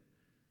said,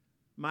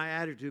 my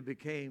attitude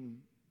became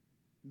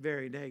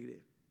very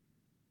negative.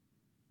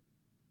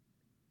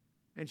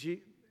 And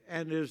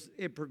as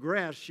it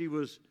progressed, she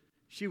was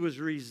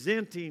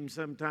resenting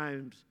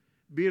sometimes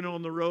being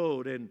on the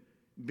road and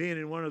being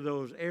in one of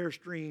those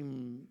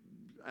Airstream,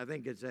 I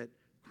think it's that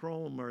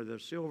chrome or the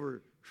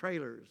silver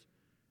trailers.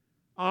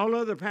 All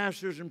other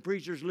pastors and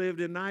preachers lived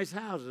in nice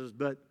houses,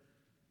 but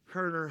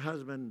her and her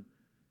husband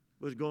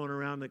was going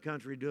around the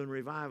country doing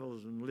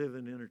revivals and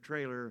living in a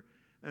trailer,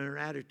 and her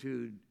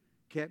attitude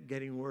kept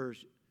getting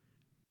worse,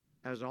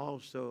 as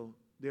also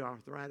the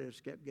arthritis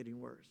kept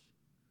getting worse.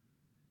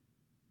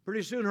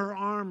 Pretty soon her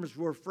arms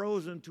were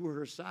frozen to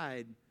her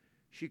side.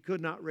 She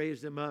could not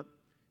raise them up.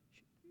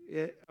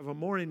 Of a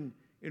morning,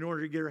 in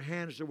order to get her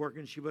hands to work,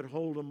 and she would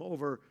hold them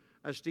over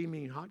a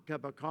steaming hot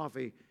cup of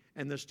coffee,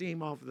 and the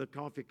steam off of the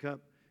coffee cup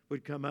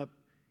would come up,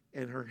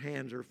 and her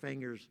hands or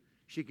fingers,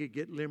 she could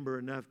get limber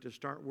enough to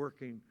start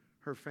working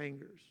her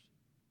fingers.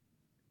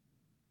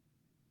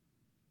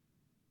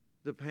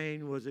 The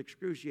pain was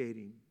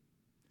excruciating.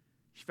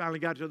 She finally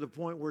got to the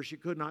point where she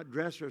could not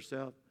dress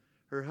herself.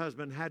 Her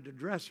husband had to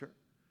dress her.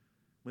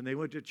 When they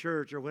went to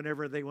church or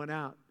whenever they went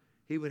out,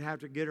 he would have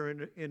to get her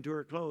into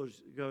her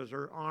clothes because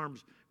her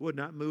arms would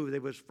not move. They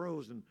was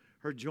frozen.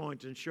 Her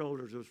joints and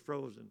shoulders was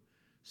frozen.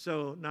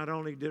 So not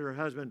only did her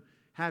husband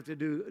have to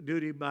do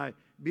duty by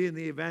being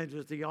the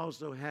evangelist, he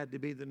also had to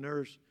be the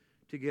nurse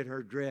to get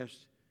her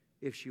dressed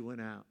if she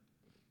went out.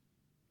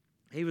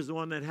 He was the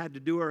one that had to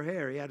do her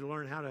hair. He had to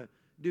learn how to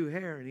do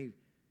hair, and he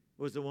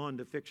was the one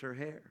to fix her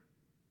hair.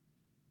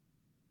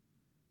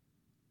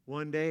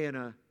 One day in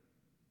a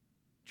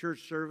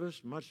church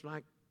service, much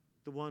like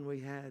the one we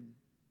had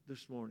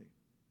this morning,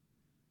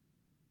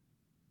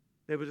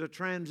 there was a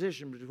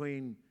transition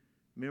between,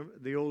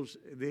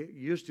 they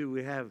used to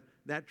have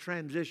that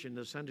transition.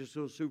 The Sunday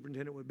school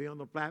superintendent would be on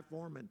the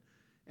platform,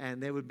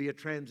 and there would be a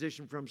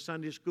transition from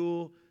Sunday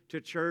school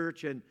to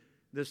church, and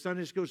the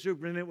Sunday school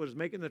superintendent was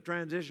making the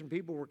transition.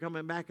 People were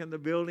coming back in the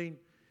building,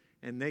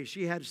 and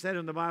she had sat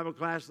in the Bible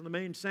class in the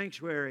main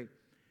sanctuary,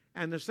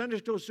 and the Sunday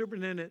school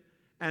superintendent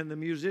and the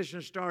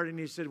musician started, and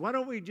he said, why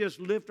don't we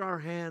just lift our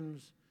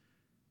hands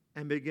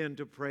and begin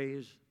to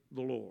praise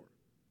the Lord?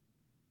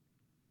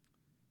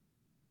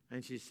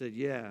 And she said,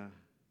 yeah.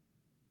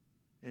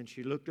 And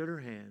she looked at her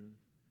hand,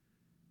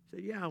 said,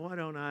 yeah, why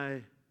don't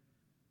I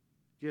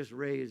just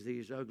raise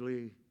these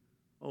ugly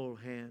old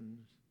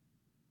hands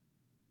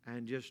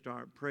and just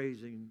start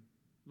praising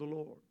the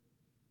Lord?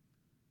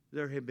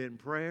 There have been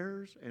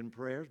prayers and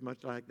prayers,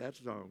 much like that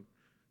song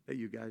that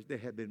you guys, there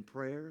have been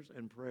prayers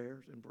and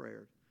prayers and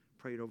prayers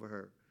prayed over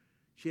her.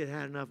 She had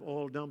had enough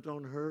oil dumped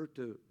on her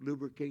to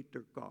lubricate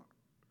their car.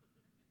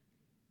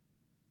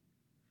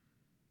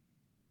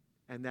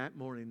 And that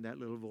morning, that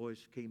little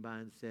voice came by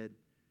and said,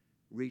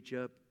 reach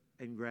up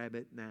and grab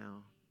it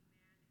now.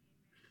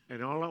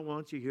 And all at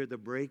once, you hear the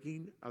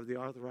breaking of the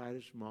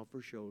arthritis from off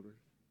her shoulders.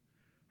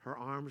 Her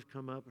arms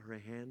come up, her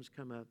hands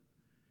come up,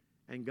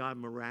 and God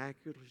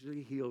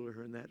miraculously healed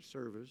her in that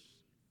service.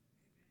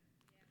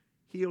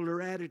 Healed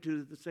her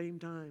attitude at the same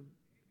time.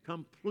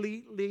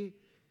 Completely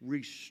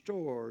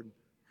restored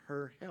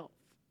her health.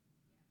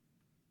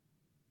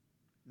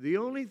 The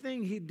only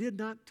thing he did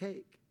not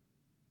take,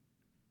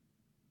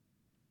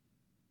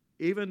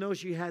 even though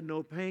she had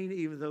no pain,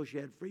 even though she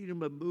had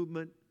freedom of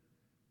movement,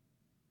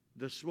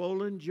 the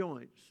swollen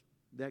joints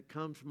that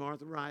comes from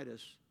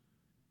arthritis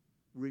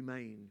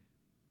remained.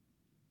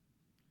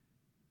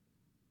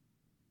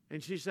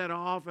 And she said, I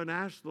often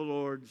ask the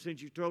Lord,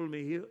 since you told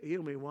me,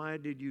 heal me, why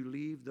did you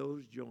leave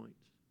those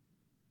joints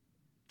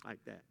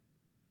like that?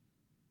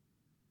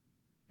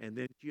 And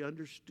then she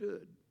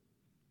understood.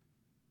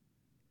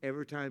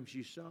 Every time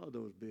she saw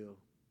those, Bill,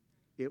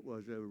 it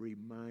was a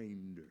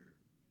reminder.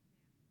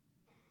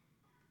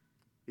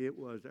 It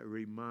was a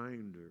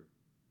reminder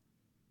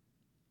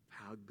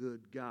how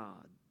good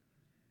God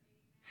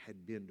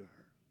had been to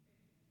her.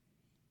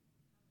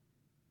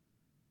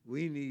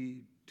 We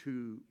need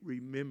to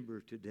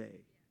remember today.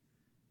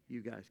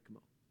 You guys, come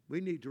on.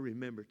 We need to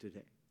remember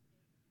today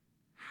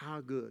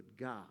how good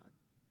God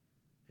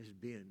has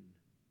been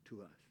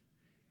to us.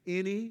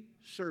 Any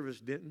service,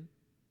 Denton,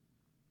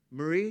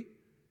 Marie,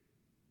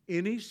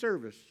 any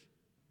service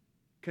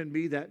can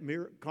be that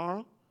miracle.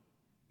 Carl,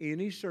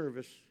 any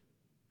service.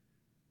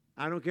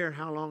 I don't care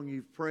how long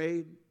you've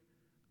prayed.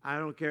 I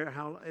don't care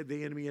how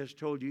the enemy has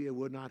told you it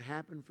would not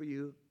happen for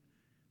you.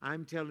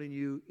 I'm telling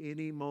you,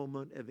 any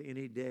moment of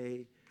any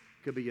day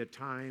could be a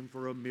time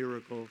for a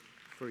miracle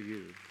for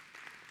you.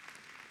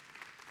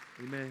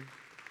 Amen.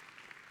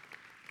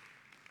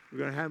 We're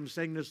going to have them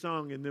sing the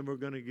song, and then we're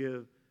going to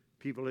give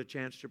people a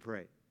chance to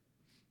pray.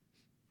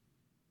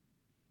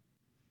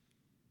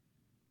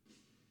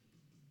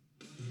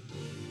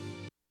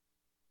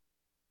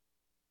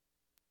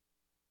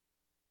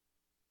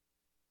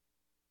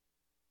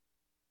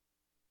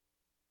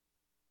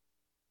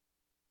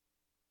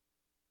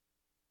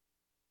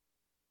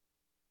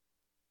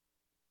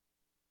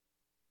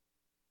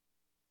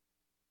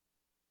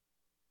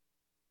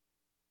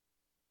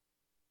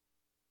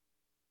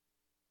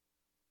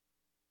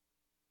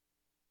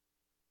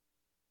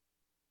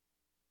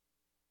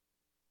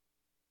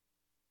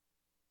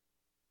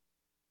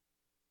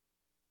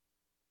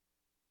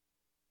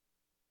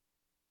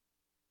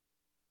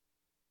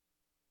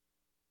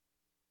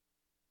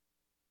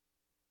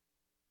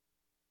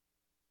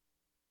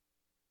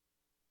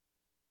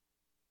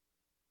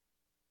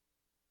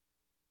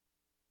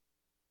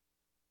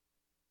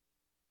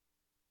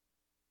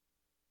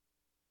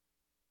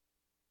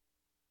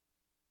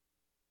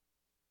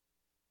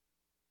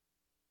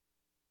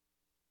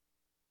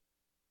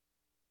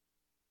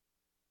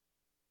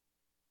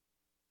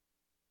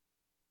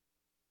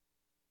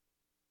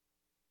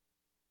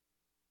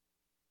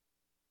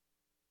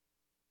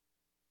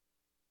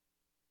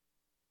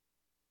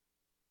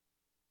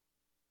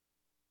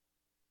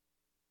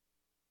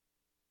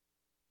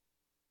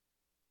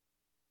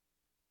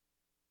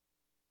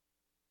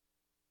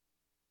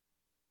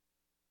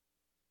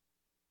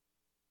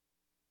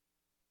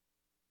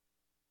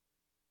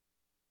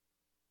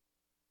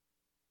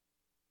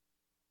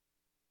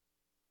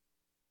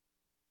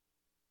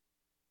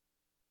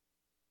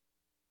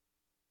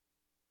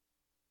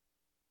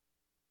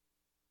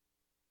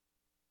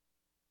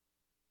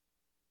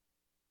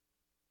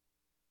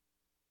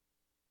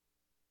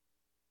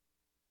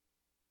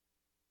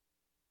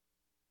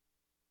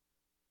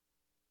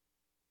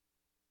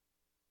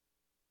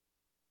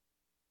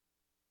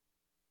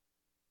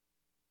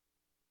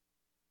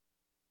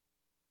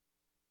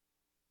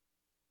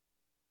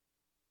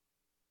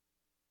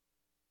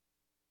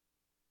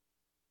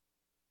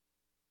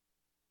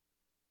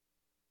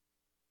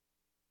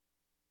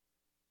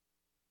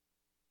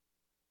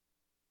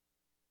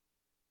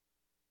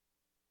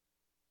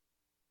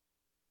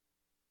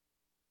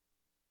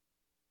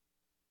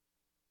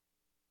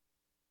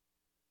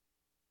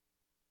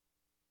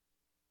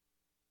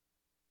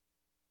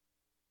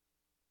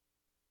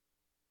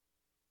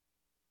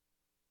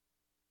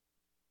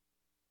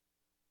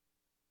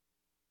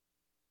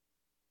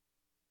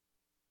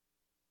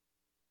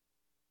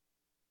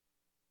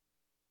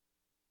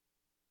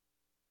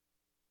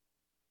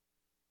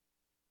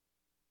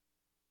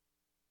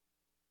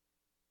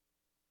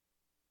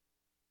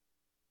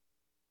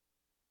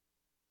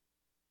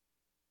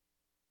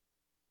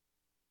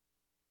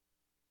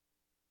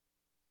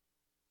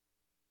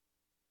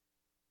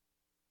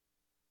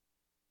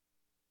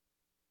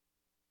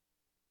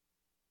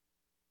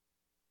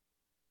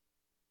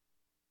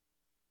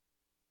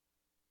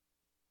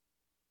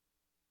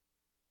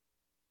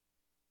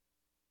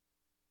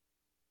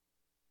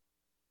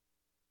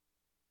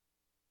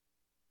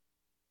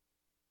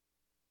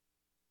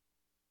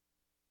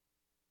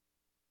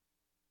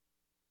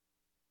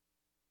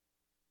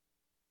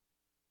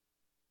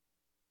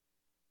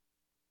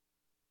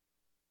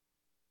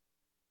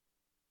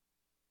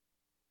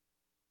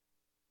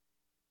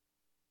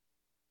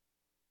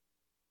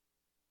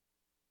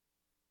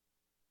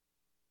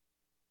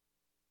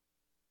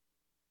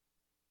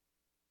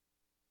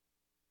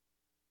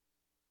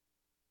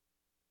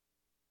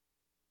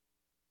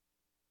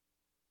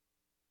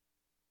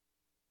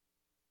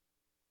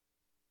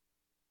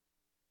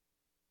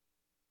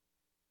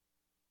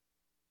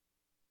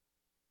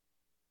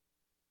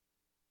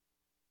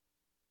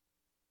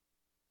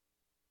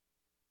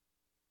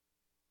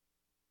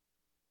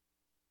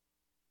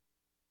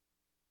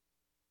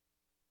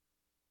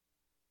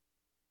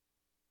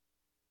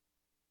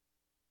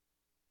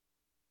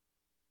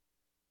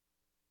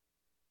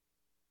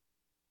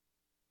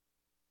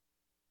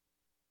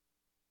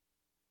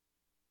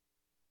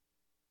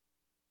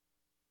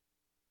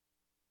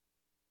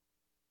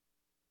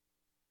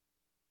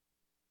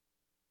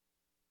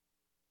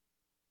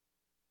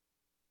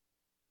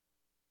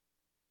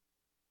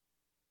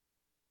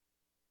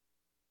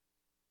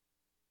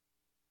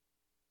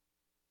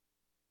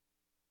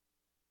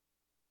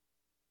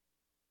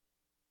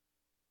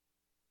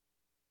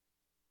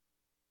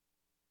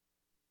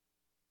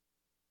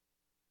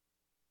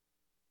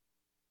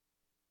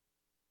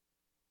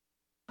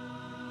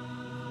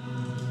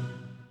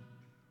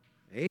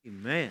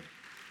 Amen.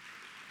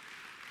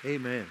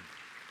 Amen.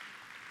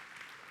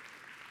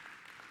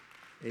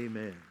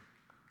 Amen.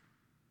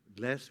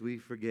 Lest we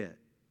forget,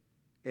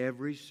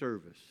 every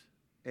service,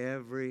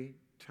 every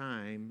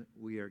time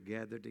we are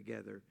gathered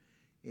together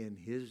in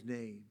His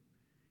name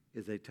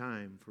is a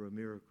time for a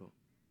miracle.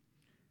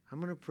 I'm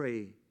going to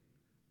pray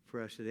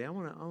for us today. I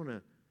want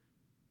to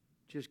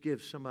just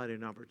give somebody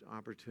an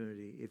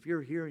opportunity. If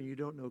you're here and you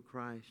don't know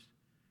Christ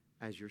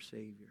as your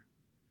Savior,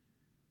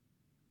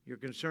 you're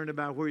concerned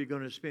about where you're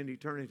going to spend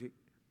eternity,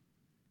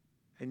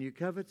 and you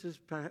covet this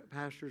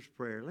pastor's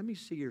prayer, let me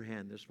see your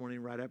hand this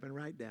morning. Right up and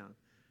right down.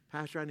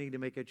 Pastor, I need to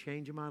make a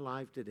change in my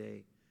life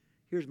today.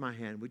 Here's my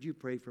hand. Would you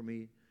pray for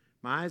me?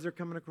 My eyes are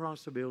coming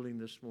across the building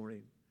this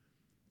morning.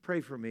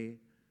 Pray for me.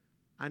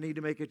 I need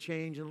to make a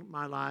change in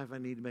my life. I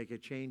need to make a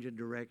change in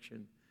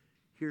direction.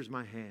 Here's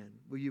my hand.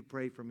 Will you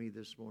pray for me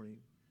this morning?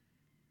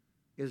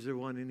 Is there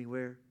one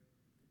anywhere?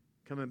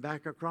 Coming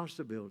back across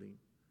the building.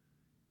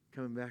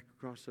 Coming back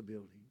across the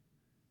building.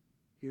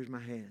 Here's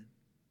my hand.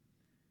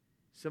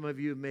 Some of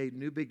you have made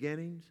new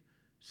beginnings.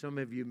 Some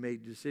of you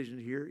made decisions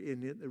here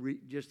in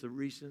just the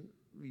recent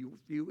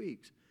few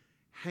weeks.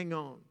 Hang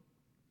on.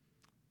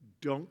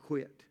 Don't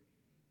quit.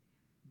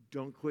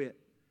 Don't quit.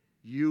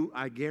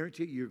 I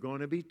guarantee you're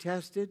going to be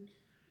tested.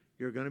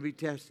 You're going to be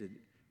tested.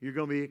 You're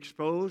going to be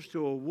exposed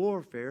to a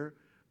warfare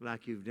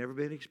like you've never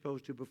been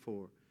exposed to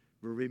before.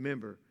 But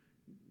remember,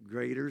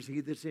 greater is He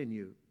that's in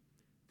you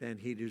than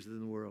he that is in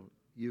the world.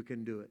 You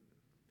can do it.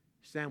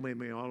 Stand with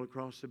me all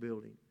across the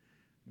building.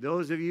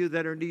 Those of you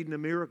that are needing a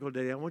miracle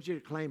today, I want you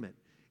to claim it.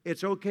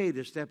 It's okay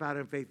to step out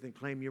in faith and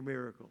claim your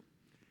miracle.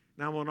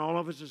 Now, I want all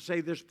of us to say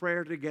this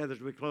prayer together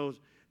as we close.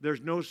 There's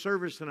no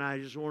service tonight. I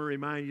just want to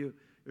remind you,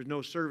 there's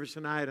no service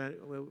tonight.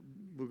 We're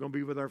going to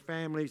be with our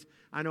families.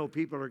 I know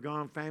people are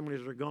gone.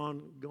 Families are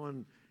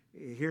going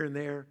here and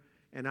there.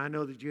 And I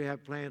know that you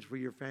have plans for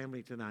your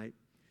family tonight.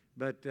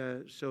 But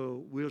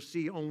so we'll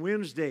see on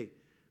Wednesday.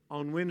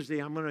 On Wednesday,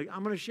 I'm going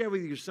to share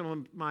with you some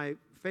of my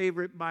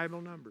favorite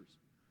Bible numbers.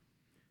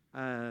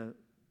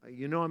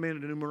 You know I'm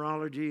into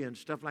numerology and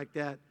stuff like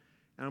that.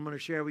 And I'm going to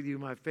share with you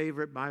my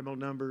favorite Bible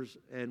numbers.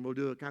 And we'll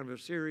do a kind of a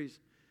series.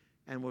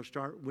 And we'll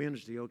start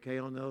Wednesday, okay,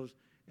 on those.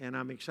 And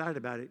I'm excited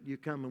about it. You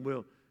come and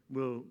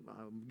we'll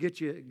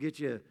get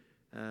you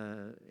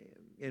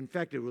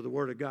infected with the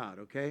Word of God,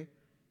 okay?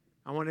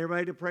 I want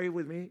everybody to pray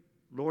with me.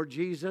 Lord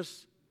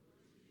Jesus,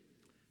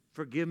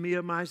 forgive me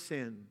of my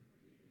sin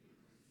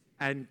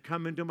and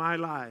come into my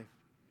life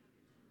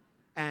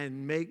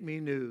and make me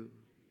new.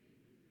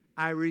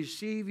 I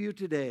receive you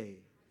today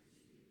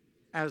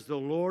as the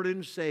Lord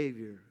and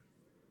Savior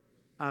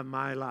of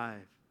my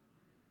life.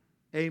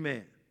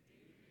 Amen.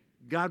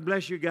 God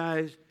bless you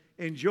guys.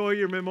 Enjoy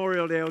your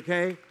Memorial Day,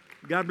 okay?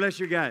 God bless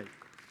you guys.